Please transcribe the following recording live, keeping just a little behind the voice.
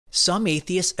Some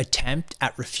atheists attempt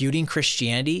at refuting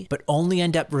Christianity, but only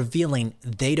end up revealing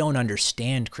they don't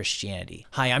understand Christianity.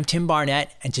 Hi, I'm Tim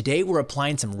Barnett, and today we're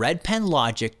applying some red pen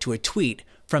logic to a tweet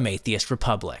from Atheist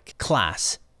Republic.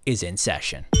 Class is in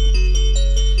session.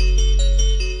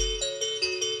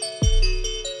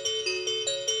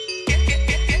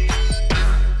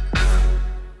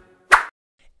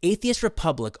 Atheist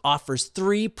Republic offers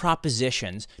 3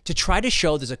 propositions to try to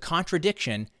show there's a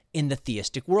contradiction in the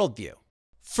theistic worldview.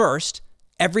 First,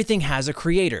 everything has a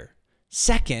creator.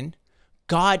 Second,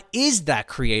 God is that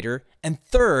creator. And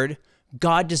third,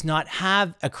 God does not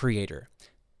have a creator.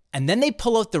 And then they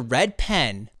pull out the red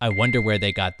pen. I wonder where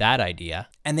they got that idea.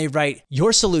 And they write,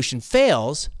 your solution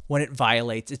fails when it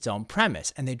violates its own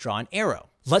premise. And they draw an arrow.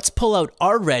 Let's pull out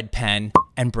our red pen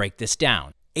and break this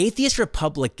down. Atheist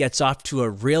Republic gets off to a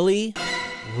really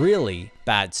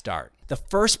bad start. The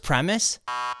first premise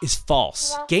is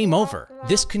false. Game over.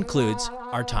 This concludes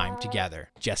our time together.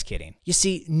 Just kidding. You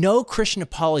see, no Christian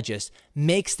apologist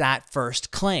makes that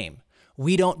first claim.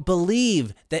 We don't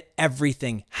believe that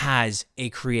everything has a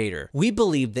creator. We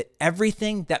believe that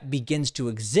everything that begins to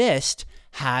exist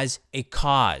has a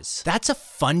cause. That's a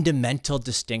fundamental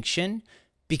distinction,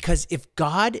 because if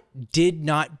God did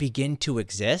not begin to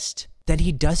exist, then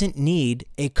he doesn't need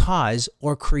a cause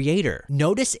or creator.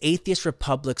 Notice Atheist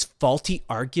Republic's faulty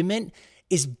argument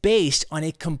is based on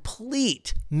a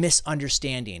complete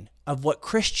misunderstanding of what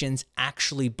Christians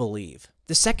actually believe.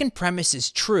 The second premise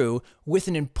is true with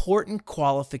an important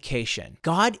qualification.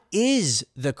 God is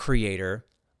the creator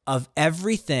of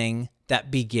everything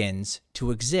that begins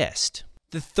to exist.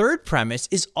 The third premise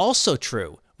is also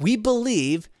true. We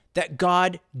believe that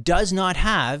God does not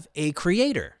have a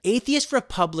creator. Atheist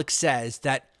Republic says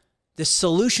that the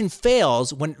solution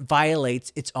fails when it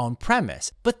violates its own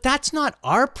premise. But that's not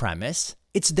our premise,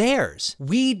 it's theirs.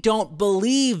 We don't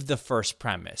believe the first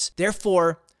premise.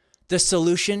 Therefore, the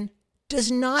solution does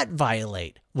not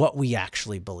violate what we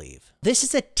actually believe. This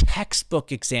is a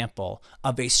textbook example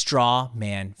of a straw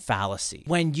man fallacy.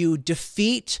 When you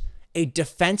defeat a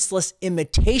defenseless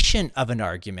imitation of an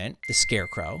argument, the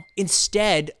scarecrow,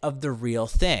 instead of the real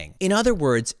thing. In other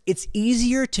words, it's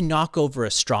easier to knock over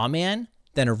a straw man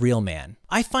than a real man.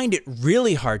 I find it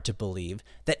really hard to believe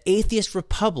that Atheist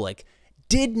Republic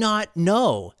did not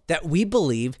know that we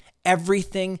believe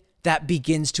everything that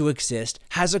begins to exist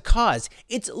has a cause.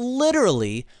 It's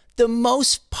literally the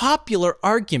most popular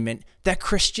argument that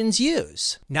Christians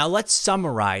use. Now let's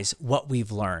summarize what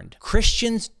we've learned.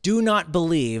 Christians do not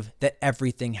believe that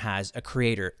everything has a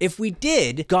creator. If we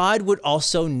did, God would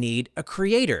also need a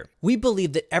creator. We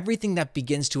believe that everything that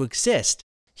begins to exist,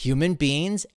 human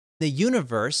beings, the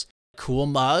universe, cool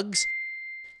mugs,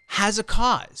 has a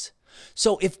cause.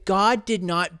 So if God did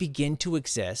not begin to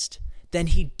exist, then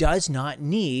he does not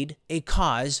need a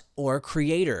cause or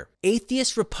creator.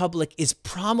 Atheist Republic is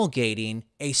promulgating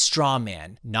a straw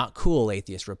man. Not cool,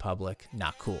 Atheist Republic,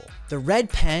 not cool. The red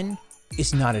pen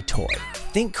is not a toy.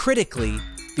 Think critically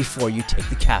before you take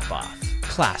the cap off.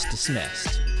 Class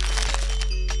dismissed.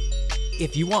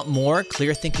 If you want more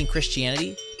clear thinking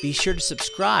Christianity, be sure to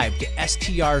subscribe to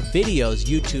STR Video's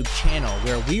YouTube channel,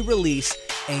 where we release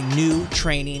a new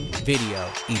training video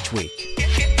each week.